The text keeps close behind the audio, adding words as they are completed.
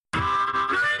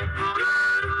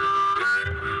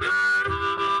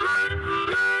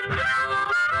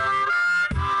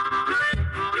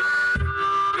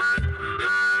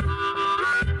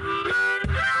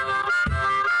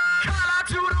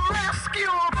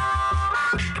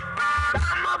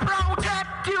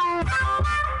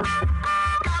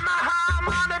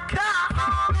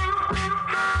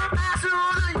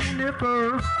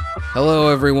Hello,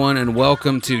 everyone, and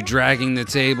welcome to Dragging the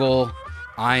Table.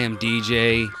 I am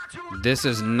DJ. This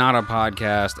is not a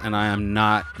podcast, and I am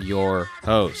not your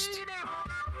host.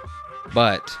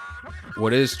 But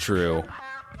what is true,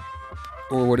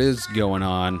 or what is going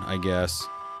on, I guess,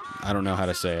 I don't know how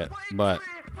to say it, but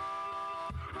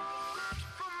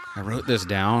I wrote this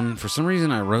down. For some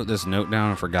reason, I wrote this note down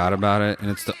and forgot about it,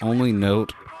 and it's the only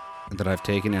note that I've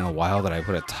taken in a while that I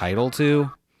put a title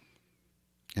to.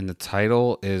 And the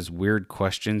title is Weird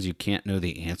Questions You Can't Know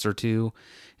the Answer to.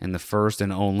 And the first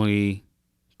and only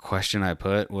question I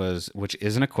put was, which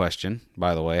isn't a question,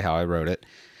 by the way, how I wrote it,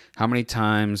 how many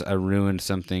times I ruined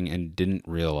something and didn't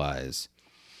realize.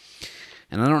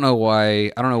 And I don't know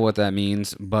why, I don't know what that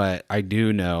means, but I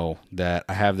do know that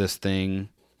I have this thing.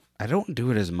 I don't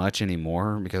do it as much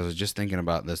anymore because I was just thinking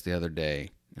about this the other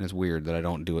day. And it's weird that I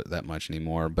don't do it that much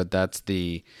anymore, but that's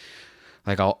the...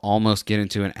 Like, I'll almost get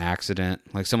into an accident.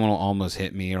 Like, someone will almost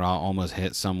hit me, or I'll almost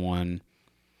hit someone.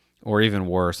 Or even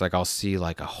worse, like, I'll see,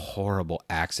 like, a horrible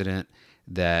accident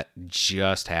that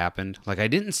just happened. Like, I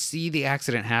didn't see the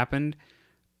accident happen.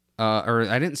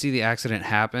 I didn't see the accident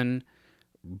happen.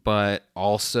 But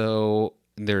also,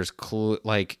 there's,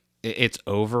 it's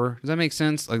over. Does that make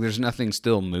sense? Like, there's nothing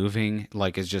still moving.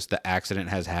 Like, it's just the accident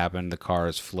has happened. The car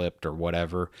is flipped or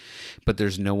whatever. But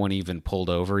there's no one even pulled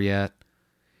over yet.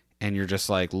 And you're just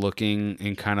like looking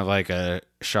in kind of like a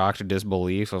shocked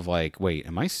disbelief of like, wait,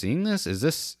 am I seeing this?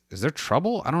 Is there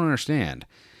trouble? I don't understand.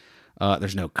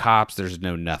 There's no cops. There's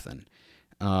no nothing.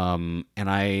 And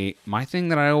my thing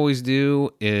that I always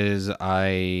do is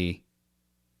I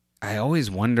always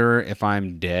wonder if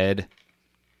I'm dead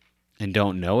and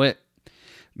don't know it,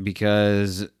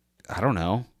 because I don't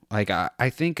know. Like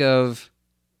I think of,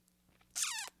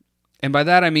 and by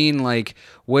that I mean, like,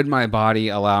 would my body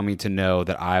allow me to know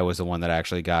that I was the one that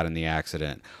actually got in the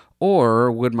accident?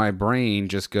 Or would my brain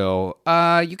just go,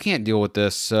 you can't deal with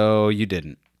this, so you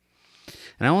didn't?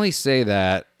 And I only say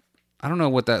that, I don't know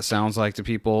what that sounds like to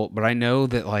people, but I know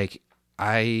that, like,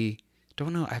 I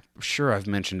don't know, I'm sure I've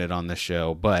mentioned it on this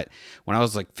show, but when I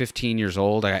was like 15 years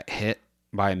old, I got hit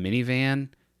by a minivan.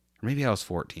 Or maybe I was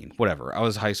 14, whatever. I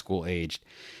was high school aged.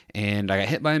 And I got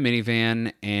hit by a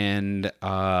minivan, and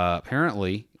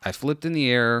apparently I flipped in the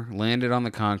air, landed on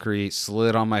the concrete,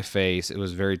 slid on my face. It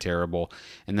was very terrible.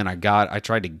 And then I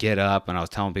tried to get up, and I was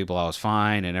telling people I was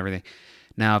fine and everything.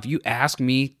 Now, if you ask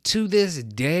me to this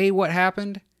day what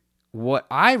happened, what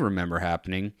I remember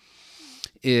happening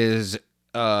is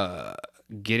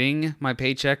getting my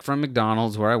paycheck from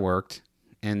McDonald's where I worked,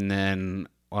 and then...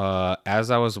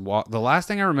 as I was the last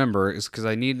thing I remember is because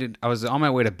I was on my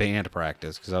way to band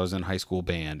practice because I was in high school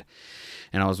band,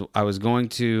 and I was going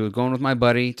with my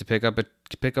buddy to pick up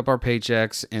our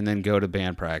paychecks and then go to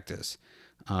band practice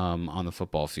on the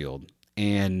football field.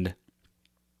 And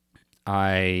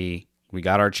we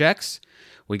got our checks.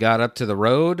 We got up to the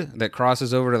road that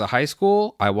crosses over to the high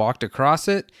school. I walked across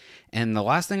it, and the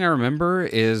last thing I remember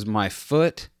is my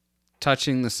foot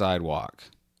touching the sidewalk.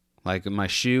 Like my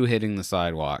shoe hitting the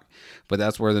sidewalk. But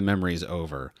that's where the memory is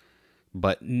over.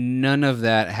 But none of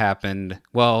that happened.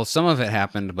 Well, some of it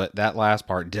happened, but that last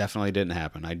part definitely didn't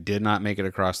happen. I did not make it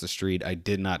across the street. I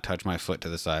did not touch my foot to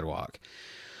the sidewalk.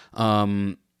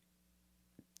 But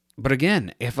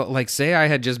again, if, like, say I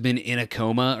had just been in a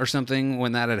coma or something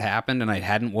when that had happened and I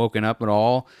hadn't woken up at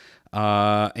all,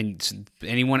 and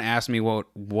anyone asked me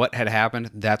what had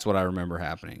happened, that's what I remember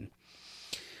happening.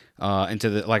 And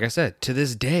like I said, to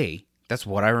this day, that's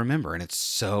what I remember, and it's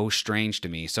so strange to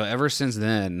me. So ever since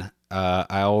then,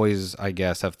 I always, I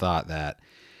guess, have thought that,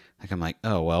 like, I'm like,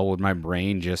 oh, well, would my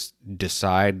brain just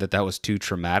decide that was too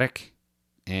traumatic?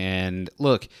 And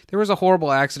look, there was a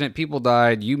horrible accident. People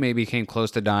died. You maybe came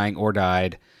close to dying or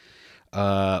died.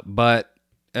 But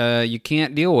you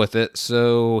can't deal with it.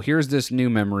 So here's this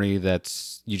new memory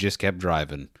that's you just kept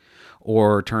driving.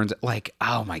 Or turns like,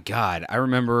 oh my God, I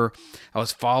remember I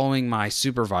was following my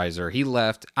supervisor. He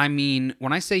left. I mean,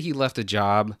 when I say he left a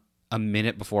job a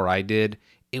minute before I did,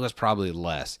 it was probably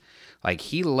less. Like,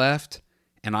 he left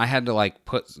and I had to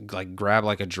grab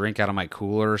like a drink out of my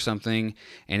cooler or something.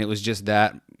 And it was just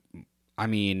that, I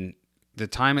mean, the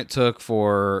time it took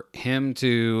for him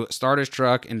to start his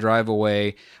truck and drive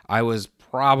away, I was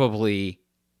probably,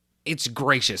 it's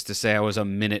gracious to say I was a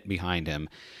minute behind him.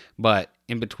 But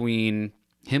in between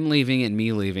him leaving and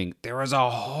me leaving, there was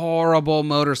a horrible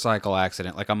motorcycle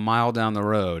accident like a mile down the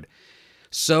road.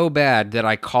 So bad that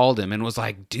I called him and was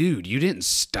like, dude, you didn't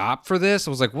stop for this?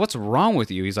 I was like, what's wrong with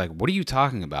you? He's like, what are you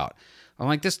talking about? I'm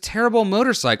like, this terrible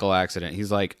motorcycle accident.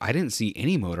 He's like, I didn't see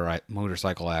any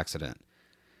motorcycle accident.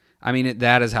 I mean,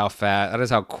 that is how fast, that is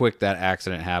how quick that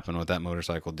accident happened with that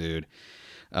motorcycle dude.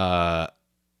 And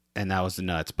that was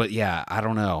nuts. But yeah, I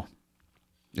don't know.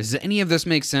 Does any of this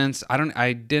make sense?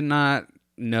 I did not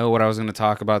know what I was going to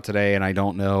talk about today, and I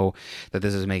don't know that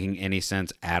this is making any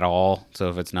sense at all. So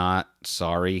if it's not,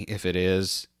 sorry. If it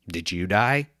is, did you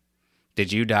die?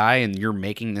 Did you die and you're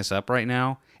making this up right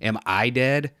now? Am I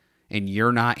dead and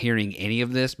you're not hearing any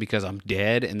of this because I'm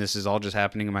dead and this is all just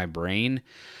happening in my brain?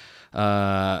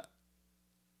 Yeah,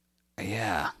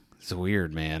 it's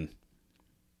weird, man.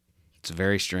 It's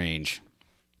very strange.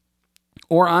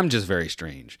 Or I'm just very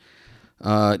strange.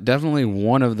 Definitely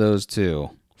one of those two,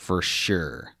 for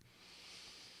sure.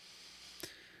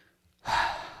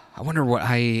 I wonder what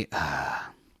I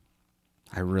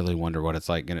really wonder what it's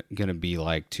like gonna be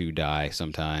like to die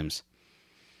sometimes.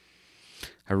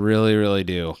 I really, really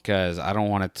do, because I don't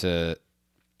want it to.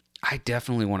 I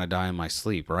definitely want to die in my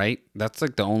sleep, right? That's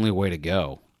like the only way to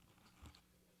go.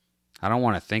 I don't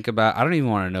want to think about. I don't even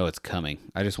want to know it's coming.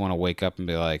 I just want to wake up and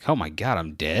be like, "Oh my God,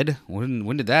 I'm dead.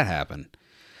 When did that happen?"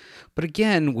 But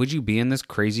again, would you be in this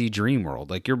crazy dream world?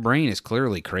 Like, your brain is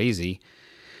clearly crazy.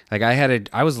 Like,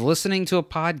 I was listening to a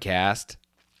podcast.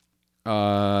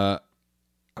 I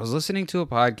was listening to a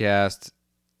podcast.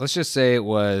 Let's just say it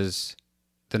was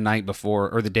the night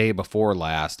before or the day before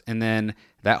last. And then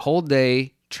that whole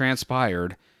day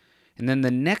transpired. And then the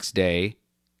next day,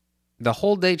 the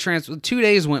whole day 2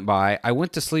 days went by. I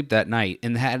went to sleep that night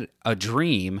and had a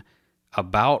dream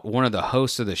about one of the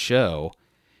hosts of the show.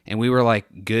 And we were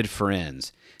like good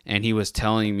friends. And he was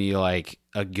telling me like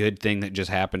a good thing that just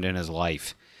happened in his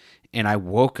life. And I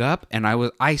woke up and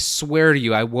I swear to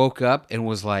you, I woke up and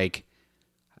was like,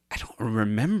 I don't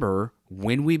remember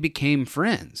when we became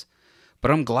friends,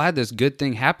 but I'm glad this good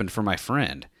thing happened for my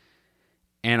friend.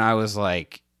 And I was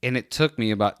like, and it took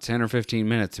me about 10 or 15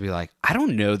 minutes to be like, I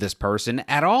don't know this person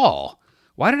at all.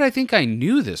 Why did I think I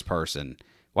knew this person?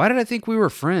 Why did I think we were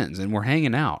friends and we're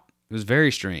hanging out? It was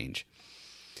very strange.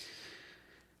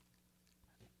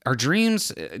 Our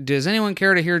dreams, does anyone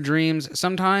care to hear dreams?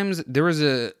 Sometimes there was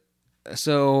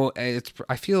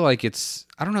I feel like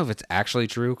I don't know if it's actually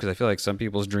true, because I feel like some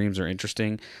people's dreams are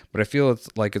interesting, but I feel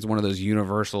it's one of those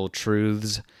universal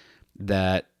truths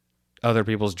that other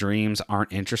people's dreams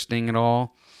aren't interesting at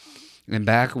all. And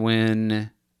back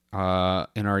when, in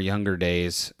our younger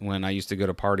days, when I used to go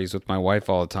to parties with my wife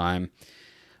all the time,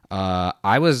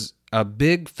 I was a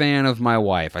big fan of my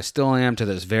wife. I still am to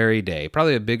this very day.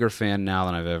 Probably a bigger fan now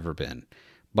than I've ever been.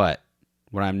 But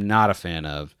what I'm not a fan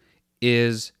of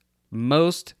is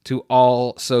most to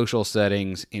all social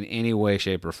settings in any way,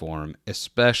 shape, or form,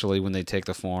 especially when they take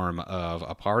the form of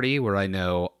a party where I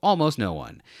know almost no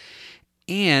one.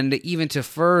 And even to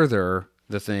further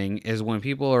the thing is when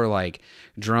people are like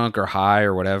drunk or high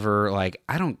or whatever, like,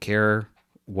 I don't care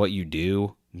what you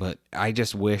do, but I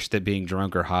just wish that being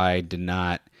drunk or high did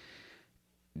not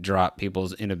drop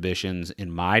people's inhibitions in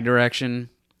my direction.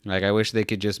 Like, I wish they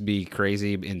could just be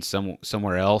crazy in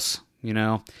somewhere else, you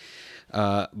know?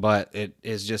 But it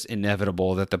is just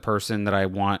inevitable that the person that I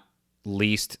want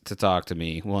least to talk to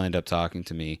me will end up talking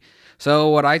to me. So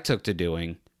what I took to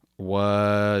doing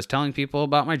was telling people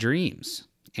about my dreams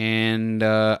and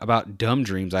about dumb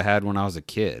dreams I had when I was a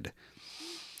kid.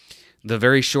 The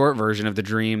very short version of the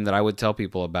dream that I would tell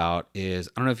people about is,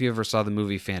 I don't know if you ever saw the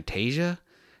movie Fantasia,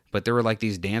 but there were like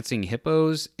these dancing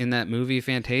hippos in that movie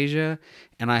Fantasia,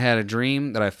 and I had a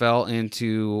dream that I fell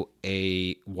into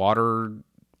a water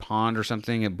pond or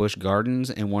something at Busch Gardens,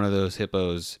 and one of those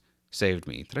hippos saved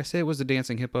me. Did I say it was a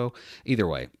dancing hippo? Either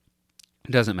way,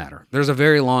 it doesn't matter. There's a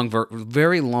very long,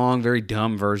 very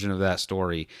dumb version of that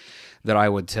story that I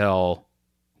would tell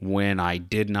when I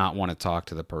did not want to talk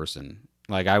to the person.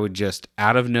 Like, I would just,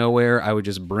 out of nowhere, I would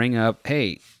just bring up,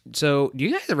 hey, so do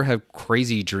you guys ever have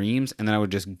crazy dreams? And then I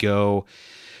would just go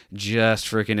just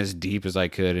freaking as deep as I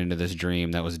could into this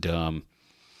dream that was dumb.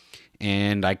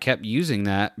 And I kept using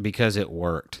that because it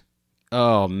worked.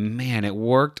 Oh, man, it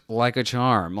worked like a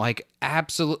charm. Like,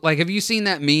 absolute. Like, have you seen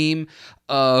that meme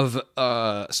of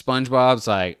SpongeBob's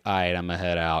like, all right, I'm going to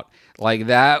head out. Like,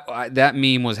 that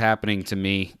meme was happening to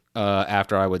me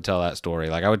after I would tell that story.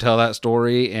 Like, I would tell that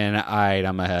story and all right,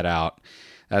 I'm going to head out.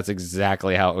 That's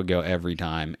exactly how it would go every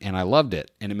time. And I loved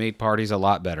it. And it made parties a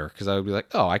lot better because I would be like,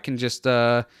 oh, I can just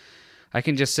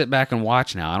sit back and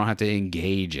watch now. I don't have to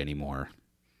engage anymore.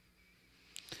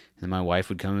 And my wife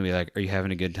would come and be like, are you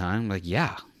having a good time? I'm like,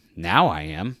 yeah, now I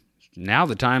am. Now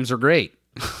the times are great.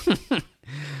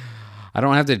 I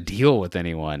don't have to deal with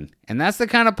anyone. And that's the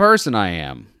kind of person I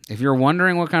am. If you're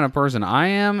wondering what kind of person I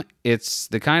am, it's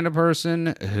the kind of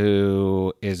person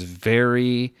who is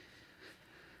very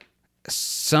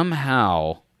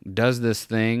somehow does this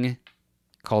thing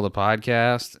called a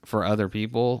podcast for other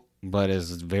people, but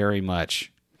is very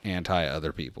much anti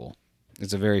other people.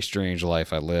 It's a very strange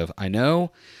life I live. I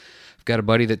know. I've got a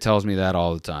buddy that tells me that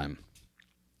all the time.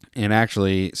 And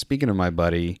actually, speaking of my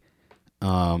buddy,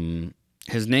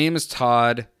 his name is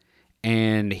Todd,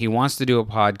 and he wants to do a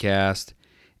podcast.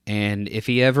 And if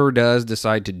he ever does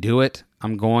decide to do it,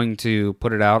 I'm going to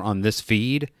put it out on this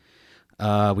feed.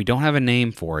 We don't have a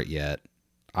name for it yet.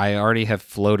 I already have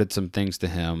floated some things to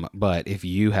him, but if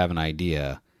you have an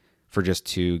idea for just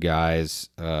two guys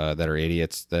that are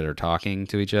idiots that are talking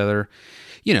to each other,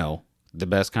 you know, the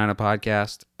best kind of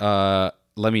podcast,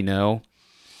 let me know.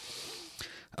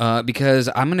 Because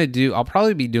I'll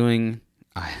probably be doing,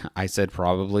 I said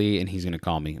probably, and he's going to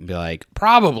call me and be like,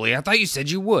 probably, I thought you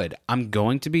said you would. I'm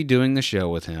going to be doing the show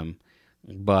with him,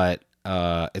 but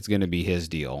it's going to be his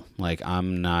deal. Like,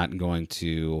 I'm not going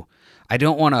to, I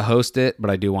don't want to host it, but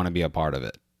I do want to be a part of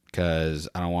it because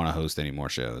I don't want to host any more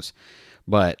shows,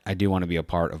 but I do want to be a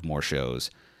part of more shows.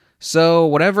 So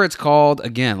whatever it's called,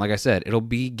 again, like I said, it'll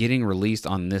be getting released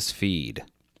on this feed.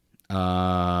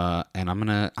 And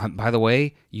by the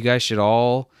way, you guys should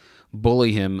all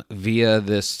bully him via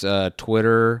this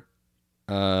Twitter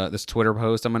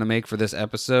post I'm going to make for this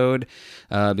episode,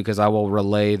 because I will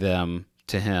relay them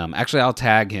to him. Actually, I'll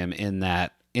tag him in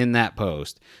that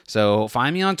post. So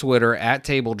find me on Twitter at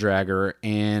TableDragger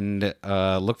and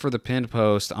look for the pinned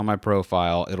post on my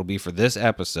profile. It'll be for this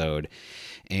episode.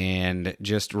 And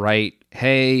just write,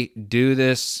 hey, do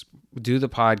the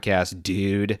podcast,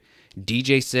 dude.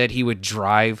 DJ said he would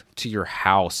drive to your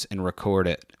house and record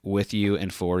it with you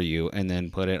and for you and then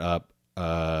put it up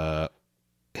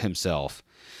himself.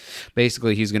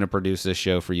 Basically, he's going to produce this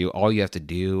show for you. All you have to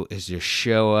do is just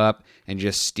show up and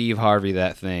just Steve Harvey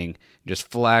that thing. Just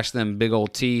flash them big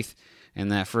old teeth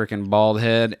and that freaking bald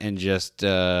head and just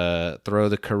throw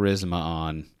the charisma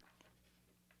on.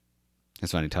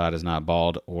 It's funny, Todd is not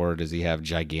bald, or does he have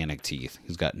gigantic teeth?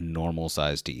 He's got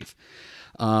normal-sized teeth.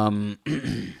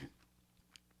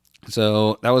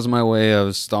 So that was my way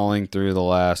of stalling through the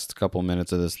last couple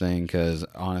minutes of this thing, because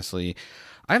honestly,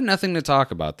 I have nothing to talk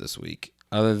about this week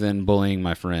other than bullying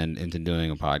my friend into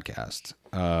doing a podcast.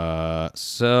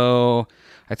 So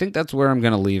I think that's where I'm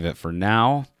going to leave it for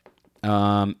now.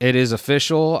 It is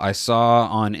official. I saw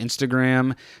on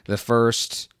Instagram the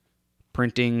first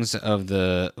printings of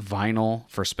the vinyl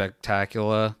for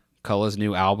Spectacular Culla's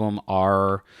new album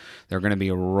they're going to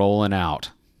be rolling out.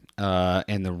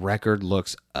 And the record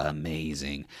looks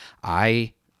amazing.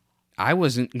 I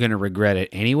wasn't going to regret it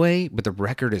anyway, but the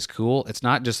record is cool. It's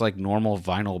not just like normal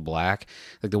vinyl black.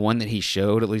 Like the one that he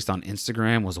showed, at least on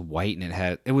Instagram, was white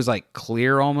and it was like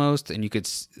clear almost, and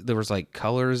there was like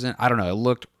colors in, I don't know, it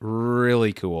looked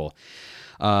really cool.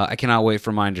 I cannot wait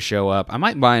for mine to show up. I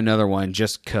might buy another one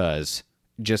just cause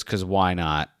why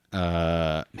not?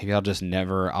 Maybe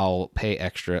I'll pay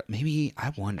extra. Maybe,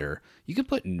 I wonder, you can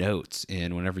put notes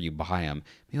in whenever you buy them.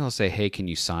 Maybe I'll say, hey, can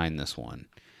you sign this one?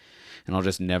 And I'll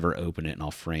just never open it and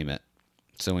I'll frame it.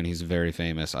 So when he's very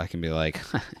famous, I can be like,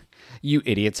 you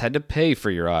idiots had to pay for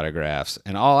your autographs.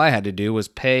 And all I had to do was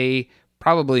pay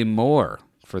probably more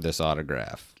for this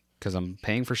autograph because I'm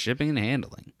paying for shipping and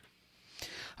handling.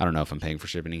 I don't know if I'm paying for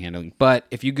shipping and handling, but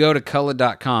if you go to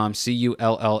Cullah.com,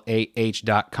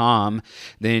 CULLAH.com,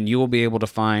 then you will be able to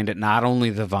find not only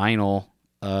the vinyl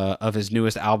of his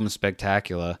newest album,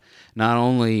 Spectacular, not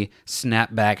only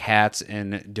snapback hats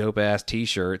and dope-ass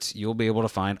t-shirts, you'll be able to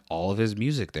find all of his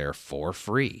music there for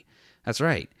free. That's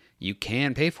right. You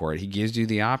can pay for it. He gives you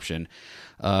the option,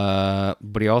 but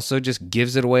he also just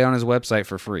gives it away on his website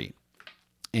for free.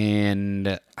 And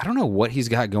I don't know what he's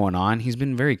got going on. He's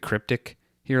been very cryptic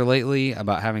here lately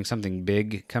about having something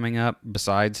big coming up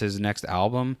besides his next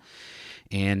album,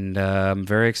 and I'm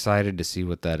very excited to see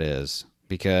what that is,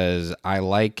 because I've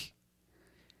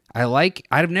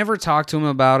never talked to him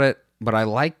about it, but I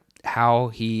like how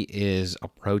he is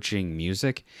approaching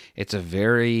music. It's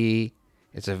very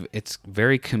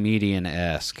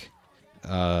comedian-esque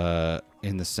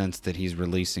in the sense that he's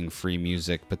releasing free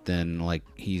music, but then like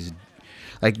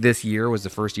this year was the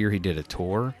first year he did a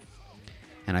tour.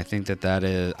 And I think that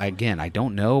is, again, I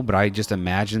don't know, but I just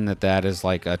imagine that is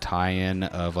like a tie-in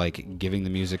of like giving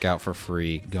the music out for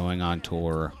free, going on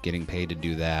tour, getting paid to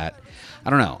do that.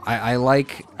 I don't know. I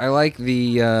like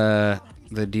the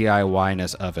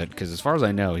DIY-ness of it, because as far as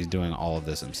I know, he's doing all of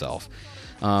this himself.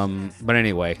 But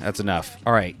anyway, that's enough.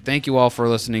 All right. Thank you all for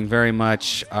listening very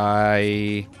much.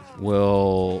 I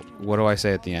will, what do I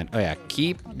say at the end? Oh yeah,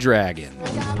 keep dragging.